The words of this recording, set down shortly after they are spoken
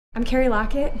I'm Carrie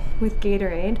Lockett with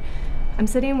Gatorade. I'm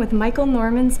sitting with Michael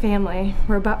Norman's family.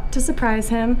 We're about to surprise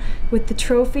him with the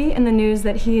trophy and the news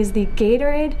that he is the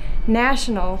Gatorade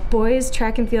National Boys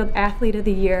Track and Field Athlete of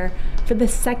the Year for the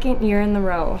second year in a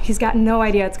row. He's got no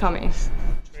idea it's coming.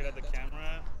 Straight at the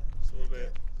camera, just a little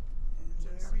bit.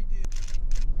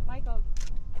 Michael,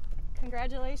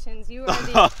 congratulations. You are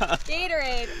the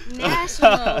Gatorade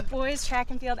National Boys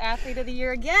Track and Field Athlete of the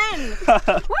Year again.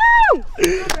 Woo!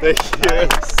 Thank you.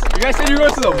 You guys said you were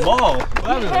going to the mall. What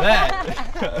happened to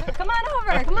that? Come on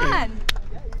over, come on.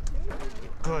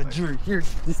 Good, you're here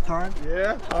this time?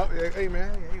 Yeah. Oh, hey,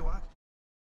 man. Hey, watch.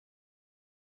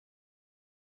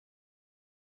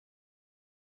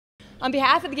 On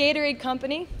behalf of the Gatorade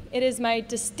Company, it is my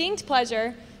distinct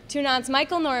pleasure to announce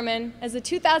Michael Norman as the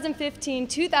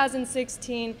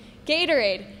 2015-2016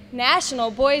 Gatorade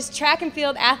National Boys Track and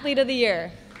Field Athlete of the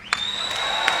Year.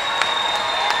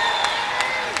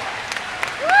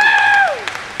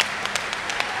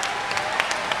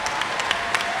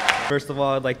 First of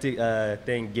all, I'd like to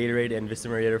thank Gatorade and Vista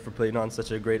Murrieta for putting on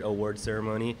such a great award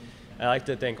ceremony. I'd like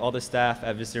to thank all the staff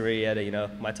at Vista Murrieta. You know,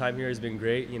 my time here has been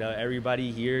great. You know,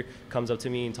 everybody here comes up to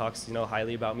me and talks, you know,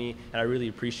 highly about me, and I really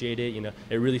appreciate it. You know,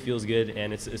 it really feels good,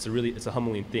 and it's a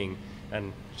humbling thing.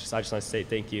 And I just want to say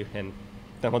thank you, and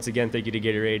once again, thank you to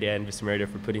Gatorade and Vista Murrieta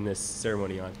for putting this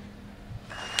ceremony on.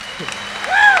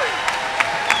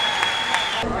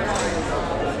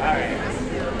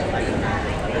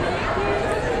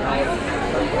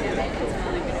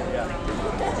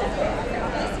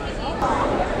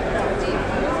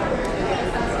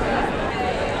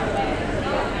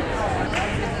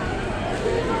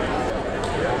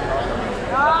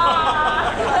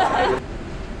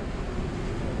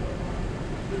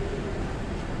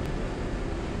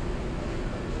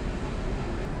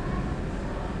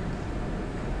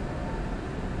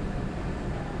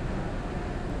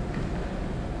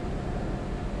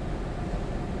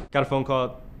 Got a phone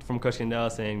call from Coach Kendall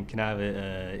saying, can I have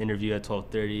an interview at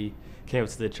 12:30? Came up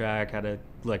to the track, had a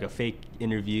fake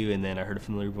interview, and then I heard a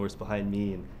familiar voice behind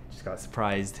me and just got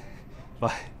surprised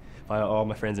by all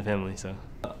my friends and family. So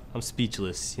I'm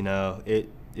speechless, you know.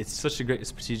 It's such a great,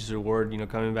 prestigious award. You know,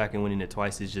 coming back and winning it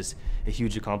twice is just a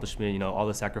huge accomplishment. You know, all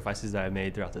the sacrifices that I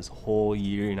made throughout this whole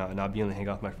year, you know, not being able to hang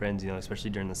out with my friends, you know, especially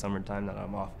during the summertime that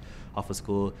I'm off of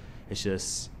school. It's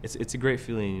just, it's a great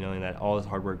feeling, you know, and that all this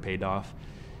hard work paid off.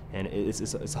 And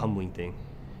it's a humbling thing.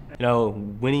 You know,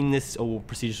 winning this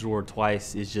prestigious award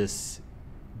twice is just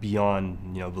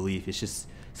beyond, you know, belief. It's just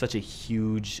such a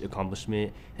huge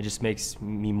accomplishment. It just makes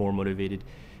me more motivated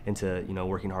into, you know,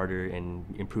 working harder and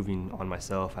improving on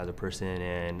myself as a person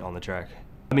and on the track.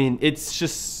 I mean, it's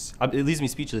just, it leaves me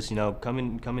speechless, you know.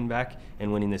 Coming back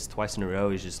and winning this twice in a row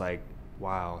is just like,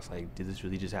 wow. It's like, did this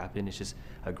really just happen? It's just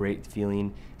a great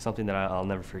feeling, something that I'll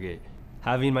never forget.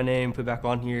 Having my name put back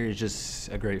on here is just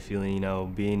a great feeling, you know.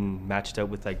 Being matched up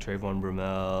with like Trayvon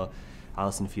Brumell,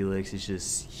 Allison Felix is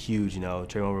just huge, you know.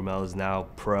 Trayvon Brumell is now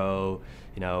pro,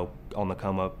 you know, on the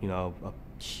come up, you know, a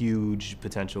huge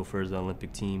potential for the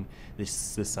Olympic team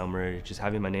this summer. Just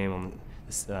having my name on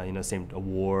this, you know, same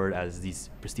award as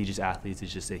these prestigious athletes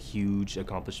is just a huge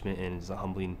accomplishment, and it's a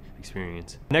humbling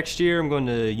experience. Next year, I'm going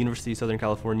to University of Southern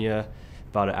California,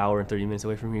 about an hour and 30 minutes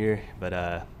away from here,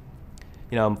 but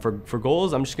you know, for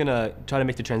goals, I'm just gonna try to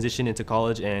make the transition into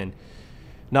college and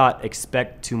not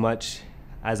expect too much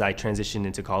as I transition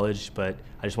into college, but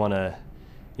I just want to,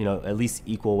 you know, at least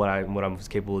equal what I was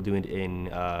capable of doing in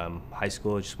high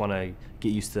school. I just want to get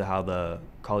used to how the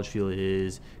college field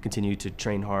is, continue to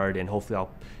train hard, and hopefully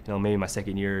I'll, you know, maybe my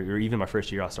second year or even my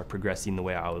first year, I'll start progressing the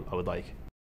way I would like.